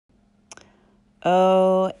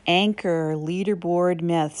Oh, Anchor, leaderboard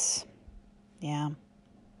myths. Yeah.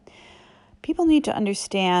 People need to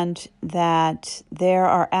understand that there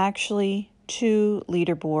are actually two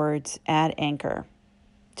leaderboards at Anchor.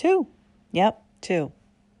 Two. Yep, two.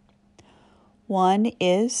 One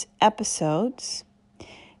is episodes,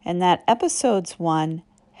 and that episodes one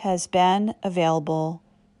has been available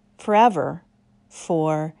forever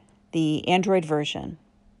for the Android version.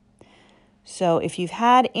 So if you've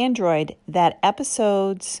had Android, that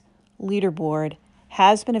episodes leaderboard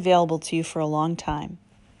has been available to you for a long time.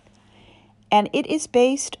 And it is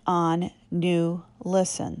based on new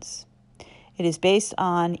listens. It is based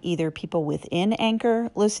on either people within Anchor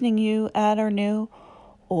listening you that are new,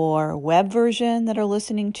 or web version that are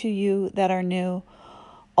listening to you that are new,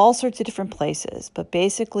 all sorts of different places. But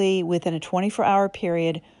basically, within a 24-hour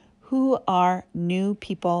period, who are new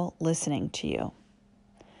people listening to you?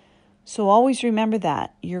 So always remember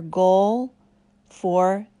that. Your goal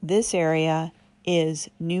for this area is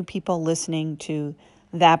new people listening to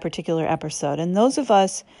that particular episode. And those of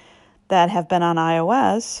us that have been on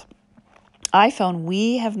iPhone,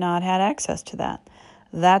 we have not had access to that.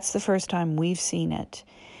 That's the first time we've seen it.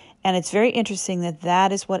 And it's very interesting that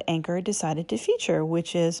that is what Anchor decided to feature,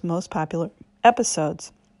 which is most popular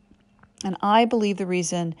episodes. And I believe the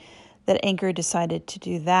reason that Anchor decided to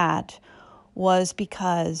do that was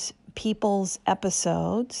because people's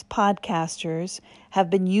episodes, podcasters,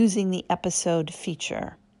 have been using the episode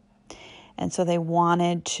feature. And so they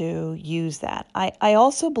wanted to use that. I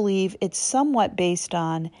also believe it's somewhat based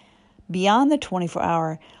on beyond the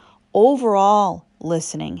 24-hour overall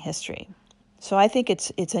listening history. So I think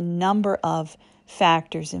it's a number of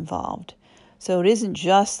factors involved. So it isn't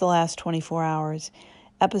just the last 24 hours.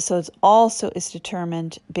 Episodes also is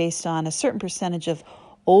determined based on a certain percentage of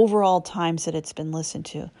overall times that it's been listened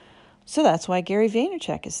to. So that's why Gary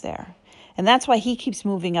Vaynerchuk is there. And that's why he keeps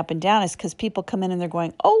moving up and down, is because people come in and they're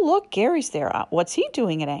going, oh, look, Gary's there. What's he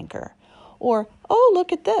doing at Anchor? Or, oh,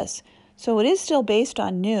 look at this. So it is still based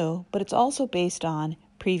on new, but it's also based on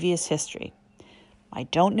previous history. I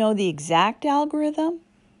don't know the exact algorithm.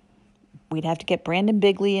 We'd have to get Brandon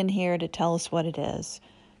Bigley in here to tell us what it is,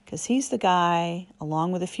 because he's the guy,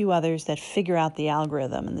 along with a few others, that figure out the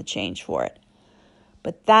algorithm and the change for it.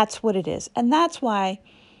 But that's what it is. And that's why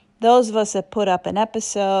those of us that put up an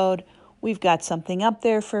episode, we've got something up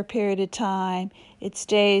there for a period of time, it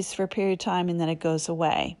stays for a period of time, and then it goes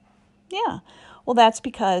away. Yeah. Well, that's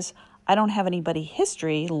because I don't have anybody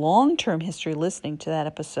long-term history listening to that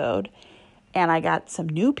episode. And I got some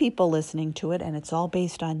new people listening to it, and it's all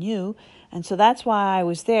based on you. And so that's why I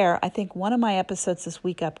was there. I think one of my episodes this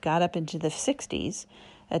week got up into the 60s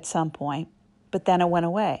at some point, but then it went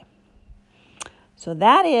away. So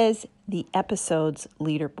that is the episodes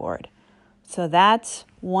leaderboard. So that's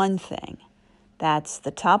one thing. That's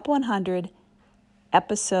the top 100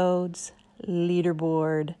 episodes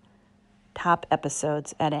leaderboard, top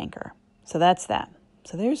episodes at Anchor. So that's that.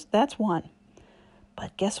 So that's one.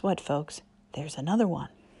 But guess what, folks? There's another one.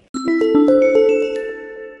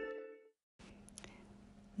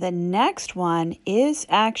 The next one is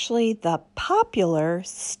actually the popular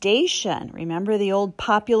station. Remember the old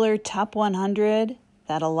popular top 100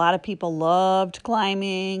 that a lot of people loved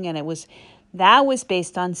climbing? And that was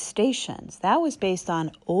based on stations. That was based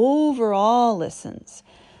on overall listens.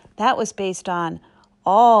 That was based on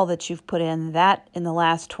all that you've put in the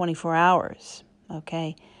last 24 hours.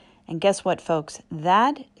 Okay? And guess what, folks?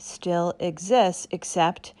 That still exists,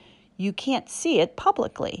 except you can't see it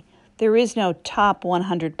publicly. There is no top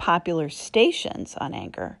 100 popular stations on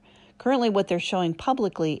Anchor. Currently, what they're showing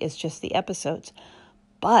publicly is just the episodes.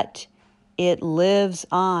 But it lives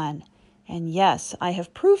on. And yes, I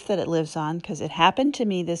have proof that it lives on because it happened to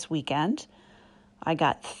me this weekend. I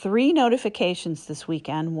got 3 notifications this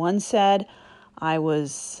weekend. One said I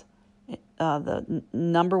was the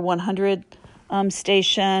number 100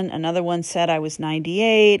 station. Another one said I was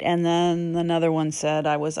 98, and then another one said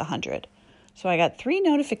I was 100. So I got 3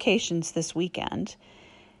 notifications this weekend,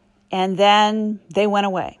 and then they went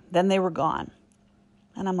away. Then they were gone.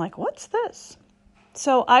 And I'm like, what's this?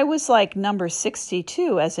 So I was like number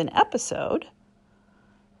 62 as an episode,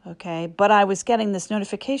 okay, but I was getting this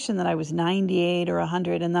notification that I was 98 or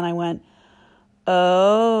 100, and then I went,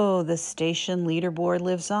 oh, the station leaderboard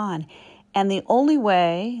lives on. And the only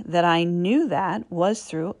way that I knew that was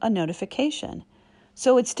through a notification.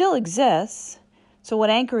 So it still exists. So what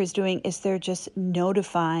Anchor is doing is they're just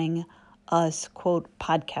notifying us, quote,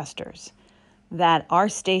 podcasters, that our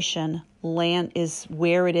station is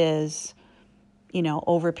where it is,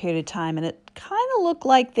 over a period of time. And it kind of looked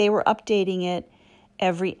like they were updating it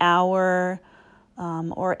every hour.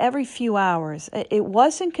 or every few hours. It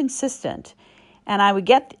wasn't consistent. And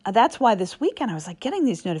that's why this weekend I was like getting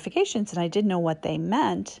these notifications and I didn't know what they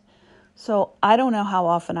meant. So I don't know how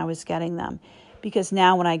often I was getting them, because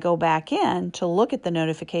now when I go back in to look at the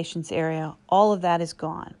notifications area, all of that is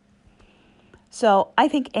gone. So I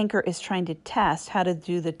think Anchor is trying to test how to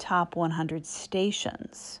do the top 100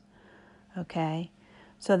 stations. Okay,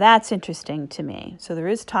 so that's interesting to me. So there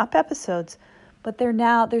is top episodes, but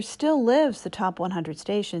there still lives the top 100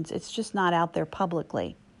 stations. It's just not out there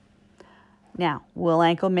publicly. Now, will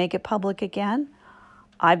Anchor make it public again?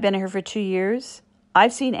 I've been here for 2 years.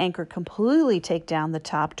 I've seen Anchor completely take down the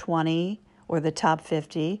top 20 or the top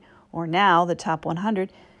 50 or now the top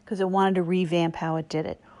 100 because it wanted to revamp how it did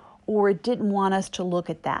it. Or it didn't want us to look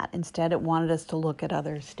at that. Instead, it wanted us to look at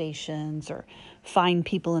other stations or find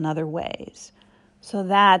people in other ways.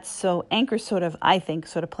 So Anchor's I think,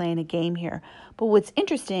 playing a game here. But what's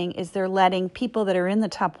interesting is they're letting people that are in the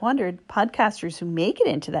top 100, podcasters who make it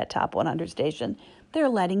into that top 100 station, they're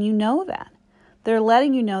letting you know that. They're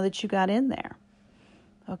letting you know that you got in there.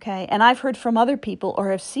 Okay? And I've heard from other people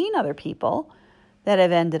or have seen other people that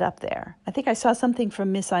have ended up there. I think I saw something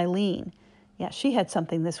from Miss Eileen. Yeah, she had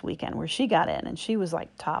something this weekend where she got in and she was like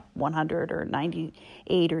top 100 or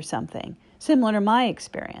 98 or something, similar to my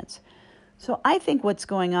experience. So I think what's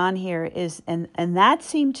going on here is, and that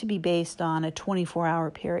seemed to be based on a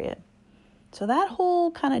 24-hour period. So that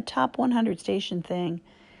whole kind of top 100 station thing,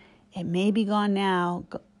 it may be gone now,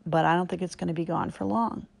 but I don't think it's going to be gone for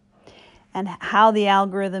long. And how the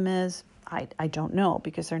algorithm is, I don't know,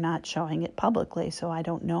 because they're not showing it publicly, so I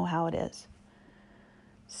don't know how it is.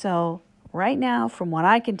 So right now, from what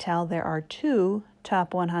I can tell, there are 2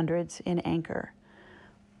 top 100s in Anchor.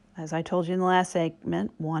 As I told you in the last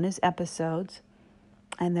segment, one is episodes,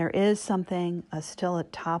 and there is still a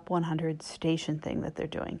top 100 station thing that they're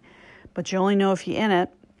doing. But you only know if you're in it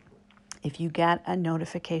if you get a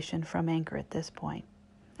notification from Anchor at this point.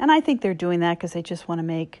 And I think they're doing that because they just want to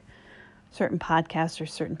make certain podcasts or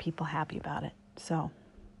certain people happy about it. So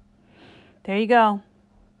there you go.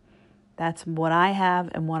 That's what I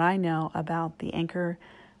have and what I know about the Anchor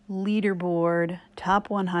leaderboard, top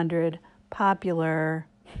 100, popular,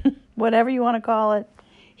 whatever you want to call it,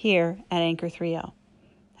 here at Anchor 3.0.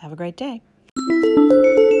 Have a great day.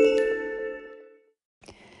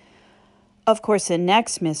 Of course, the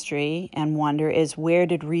next mystery and wonder is, where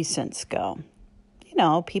did recents go? You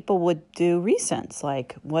know, people would do recents,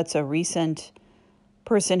 like what's a recent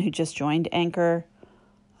person who just joined Anchor?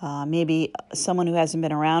 Maybe someone who hasn't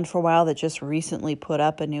been around for a while that just recently put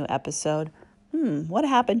up a new episode. What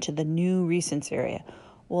happened to the new recents area?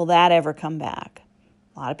 Will that ever come back?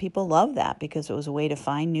 A lot of people love that because it was a way to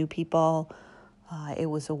find new people. It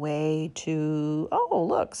was a way to,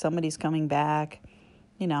 look, somebody's coming back.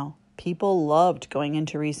 You know, people loved going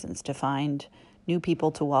into recents to find new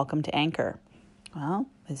people to welcome to Anchor. Well,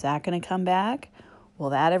 is that going to come back? Will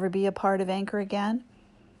that ever be a part of Anchor again?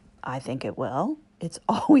 I think it will. It's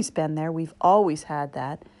always been there. We've always had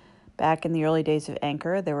that. Back in the early days of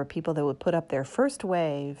Anchor, there were people that would put up their first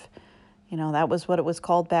wave. You know, that was what it was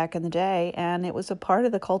called back in the day, and it was a part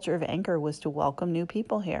of the culture of Anchor was to welcome new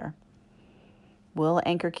people here. Will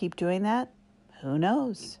Anchor keep doing that? Who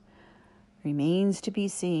knows? Remains to be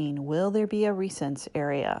seen. Will there be a recents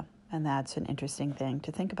area? And that's an interesting thing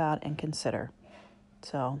to think about and consider.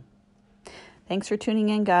 So, thanks for tuning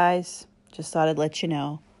in, guys. Just thought I'd let you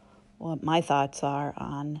know what my thoughts are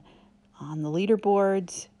on the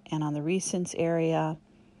leaderboards and on the recents area.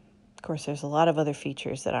 Of course, there's a lot of other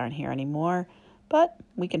features that aren't here anymore, but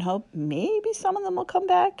we can hope maybe some of them will come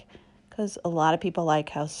back because a lot of people like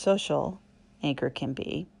how social Anchor can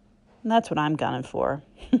be. And that's what I'm gunning for,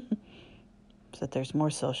 so that there's more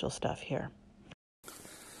social stuff here.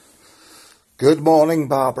 Good morning,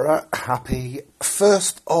 Barbara. Happy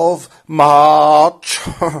 1st of March.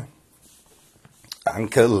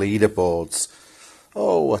 Anchor leaderboards.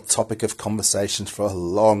 A topic of conversation for a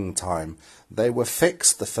long time. They were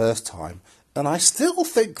fixed the first time, and I still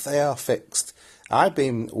think they are fixed. I've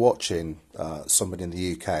been watching somebody in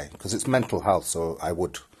the UK, because it's mental health, so I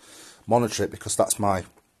would monitor it because that's my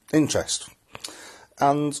interest.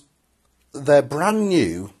 And they're brand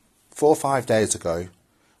new, 4 or 5 days ago,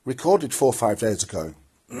 recorded 4 or 5 days ago,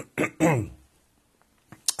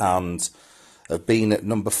 and have been at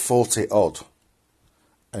number 40 odd,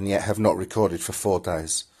 and yet have not recorded for 4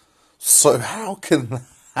 days. So how can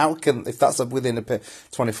if that's within a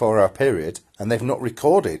 24-hour period and they've not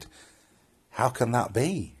recorded, how can that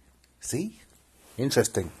be? See?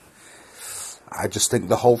 Interesting. I just think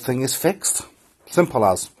the whole thing is fixed. Simple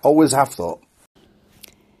as. Always have thought.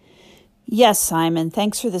 Yes, Simon,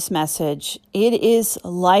 thanks for this message. It is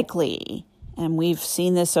likely, and we've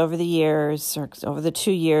seen this over the years, or over the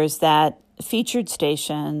 2 years, that featured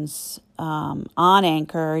stations on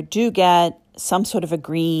Anchor do get some sort of a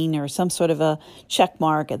green or some sort of a check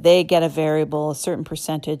mark. They get a variable, a certain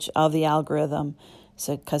percentage of the algorithm.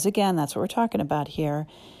 So, because again, that's what we're talking about here.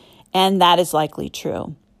 And that is likely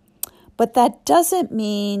true. But that doesn't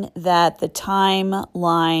mean that the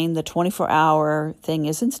timeline, the 24-hour thing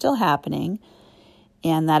isn't still happening,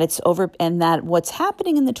 and that it's over, and that what's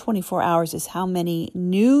happening in the 24 hours is how many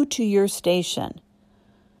new to your station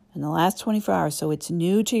in the last 24 hours. So it's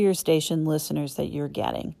new to your station listeners that you're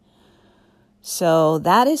getting. So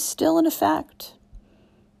that is still in effect.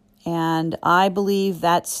 And I believe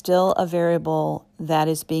that's still a variable that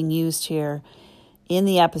is being used here in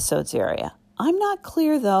the episodes area. I'm not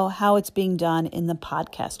clear, though, how it's being done in the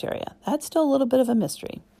podcast area. That's still a little bit of a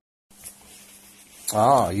mystery.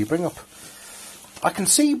 You bring up... I can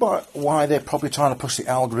see why they're probably trying to push the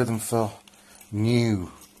algorithm for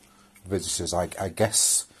new visitors, I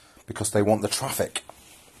guess, because they want the traffic.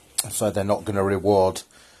 So they're not going to reward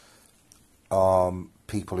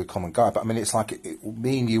people who come and go. But I mean, it's like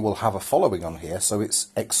me and you will have a following on here, so it's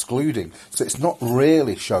excluding. So it's not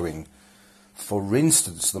really showing, for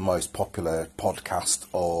instance, the most popular podcast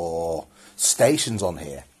or stations on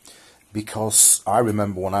here. Because I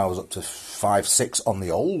remember when I was up to 5, 6 on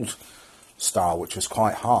the old Star, which was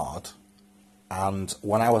quite hard, and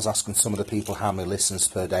when I was asking some of the people how many listens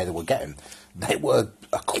per day they were getting, they were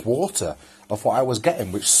a quarter of what I was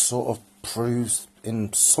getting, which sort of proves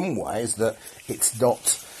in some ways that it's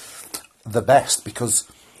not the best, because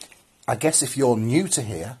I guess if you're new to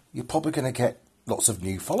here, you're probably going to get lots of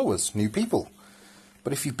new followers, new people.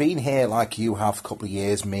 But if you've been here like you have a couple of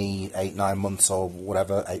years, me, 8, 9 months or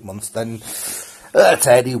whatever, 8 months, then that's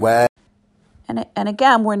anywhere. And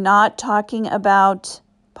again, we're not talking about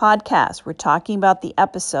podcasts. We're talking about the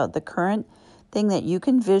episode. The current thing that you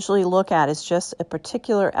can visually look at is just a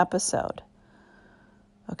particular episode.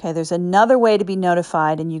 Okay, there's another way to be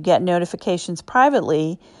notified, and you get notifications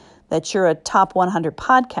privately that you're a top 100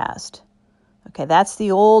 podcast. Okay, that's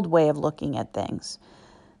the old way of looking at things.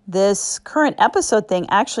 This current episode thing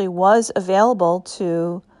actually was available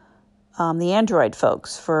to the Android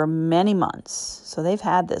folks for many months. So they've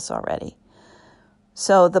had this already.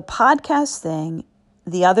 So the podcast thing,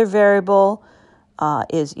 the other variable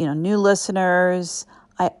is, new listeners.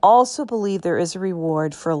 I also believe there is a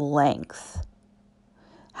reward for length.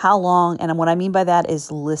 How long, and what I mean by that is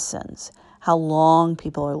listens, how long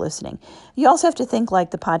people are listening. You also have to think like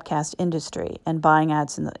the podcast industry and buying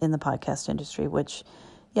ads in the podcast industry, which,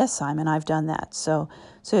 yes, Simon, I've done that. So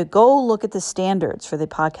go look at the standards for the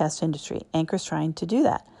podcast industry. Anchor's trying to do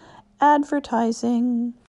that.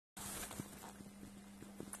 Advertising.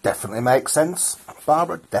 Definitely makes sense,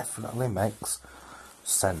 Barbara. Definitely makes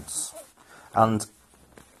sense. And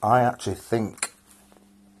I actually think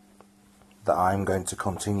that I'm going to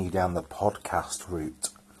continue down the podcast route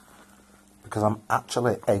because I'm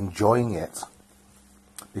actually enjoying it.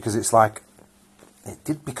 Because it's like, it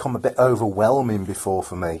did become a bit overwhelming before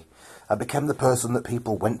for me. I became the person that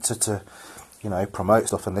people went to promote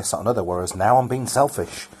stuff and this, that and other, whereas now I'm being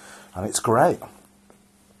selfish. And it's great.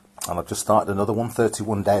 And I've just started another one,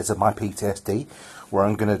 31 Days of My PTSD, where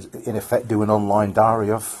I'm going to, in effect, do an online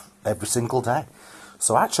diary of every single day.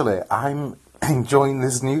 So actually, I'm enjoying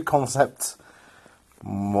this new concept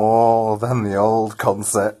more than the old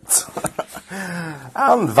concept.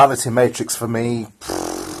 And Vanity Matrix for me,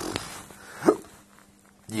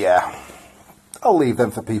 yeah, I'll leave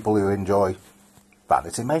them for people who enjoy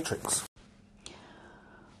Vanity Matrix.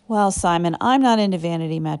 Well, Simon, I'm not into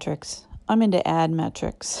vanity metrics. I'm into ad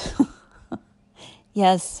metrics.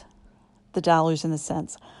 Yes, the dollars and the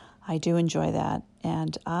cents. I do enjoy that.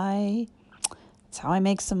 And it's how I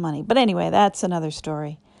make some money. But anyway, that's another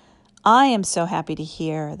story. I am so happy to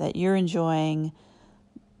hear that you're enjoying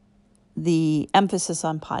the emphasis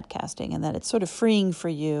on podcasting and that it's sort of freeing for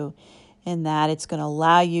you in that it's going to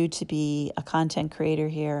allow you to be a content creator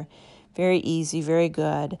here. Very easy, very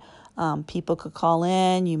good. People could call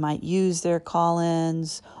in. You might use their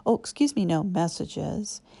call-ins.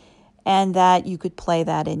 Messages. And that you could play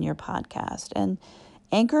that in your podcast. And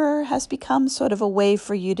Anchor has become sort of a way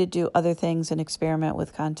for you to do other things and experiment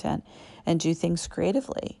with content and do things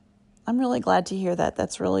creatively. I'm really glad to hear that.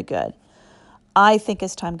 That's really good. I think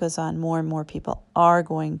as time goes on, more and more people are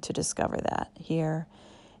going to discover that here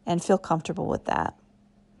and feel comfortable with that.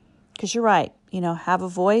 Because you're right. Have a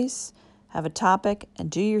voice, have a topic, and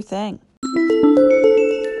do your thing.